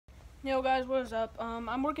Yo guys, what is up?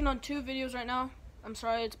 I'm working on 2 videos right now. I'm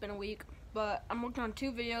sorry it's been a week, but I'm working on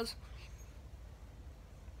 2 videos.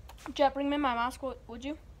 Jet, bring me my mask, would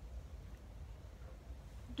you?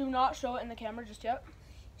 Do not show it in the camera just yet.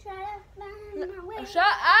 Shut up, Shut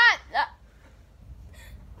up!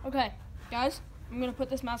 Okay, guys, I'm gonna put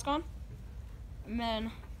this mask on, and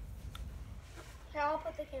then... Here, I'll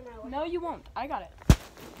put the camera away. No, you won't. I got it.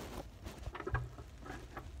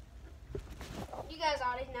 You guys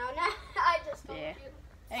already know. Now I just told Yeah. you.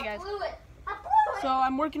 Hey guys. I blew it. So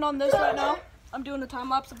I'm working on this right now. I'm doing a time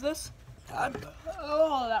lapse of this.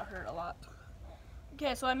 Oh, that hurt a lot.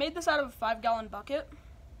 Okay, so I made this out of a 5-gallon bucket.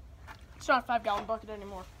 It's not a 5-gallon bucket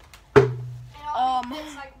anymore. It only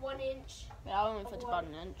fits like 1 inch. Yeah, it only fits about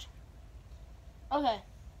an inch. Okay,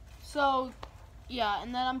 so yeah,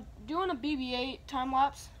 and then I'm doing a BB-8 time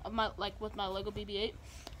lapse of my with my Lego BB-8.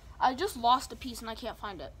 I just lost a piece and I can't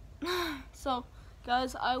find it. So,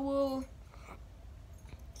 guys, I will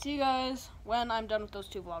see you guys when I'm done with those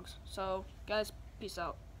 2 vlogs. So, guys, peace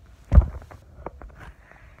out.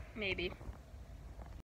 Maybe.